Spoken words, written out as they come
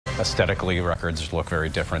aesthetically, records look very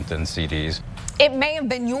different than CDs. It may have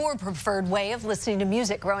been your preferred way of listening to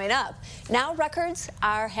music growing up. Now records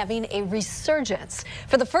are having a resurgence.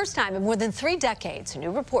 For the first time in more than 3 decades, a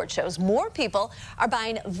new report shows more people are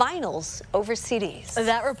buying vinyls over CDs.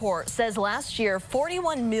 That report says last year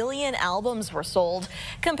 41 million albums were sold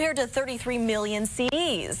compared to 33 million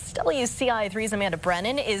CDs. WCIA3's Amanda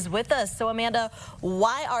Brennan is with us. So Amanda,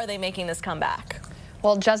 why are they making this comeback?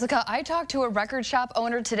 Well, Jessica, I talked to a record shop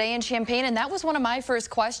owner today in Champaign, and that was one of my first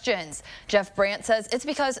questions. Jeff Brandt says it's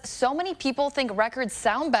because so many people think records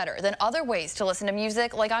sound better than other ways to listen to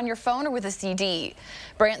music, like on your phone or with a CD.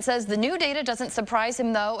 Brandt says the new data doesn't surprise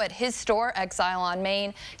him, though. At his store, Exile on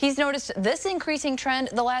Main, he's noticed this increasing trend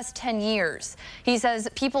the last 10 years. He says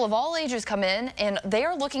people of all ages come in, and they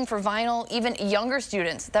are looking for vinyl, even younger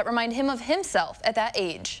students, that remind him of himself at that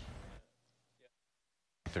age.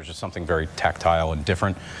 There's just something very tactile and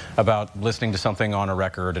different about listening to something on a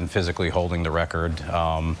record and physically holding the record.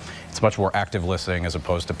 It's much more active listening as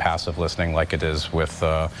opposed to passive listening like it is with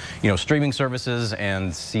streaming services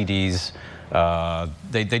and CDs.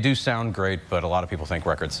 They do sound great, but a lot of people think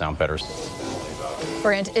records sound better.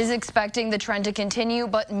 Brandt is expecting the trend to continue,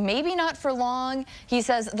 but maybe not for long. He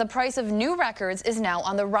says the price of new records is now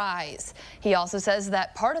on the rise. He also says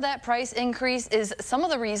that part of that price increase is some of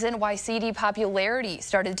the reason why CD popularity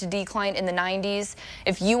started to decline in the 90s.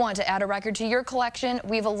 If you want to add a record to your collection,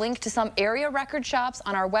 we have a link to some area record shops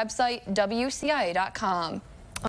on our website, WCIA.com.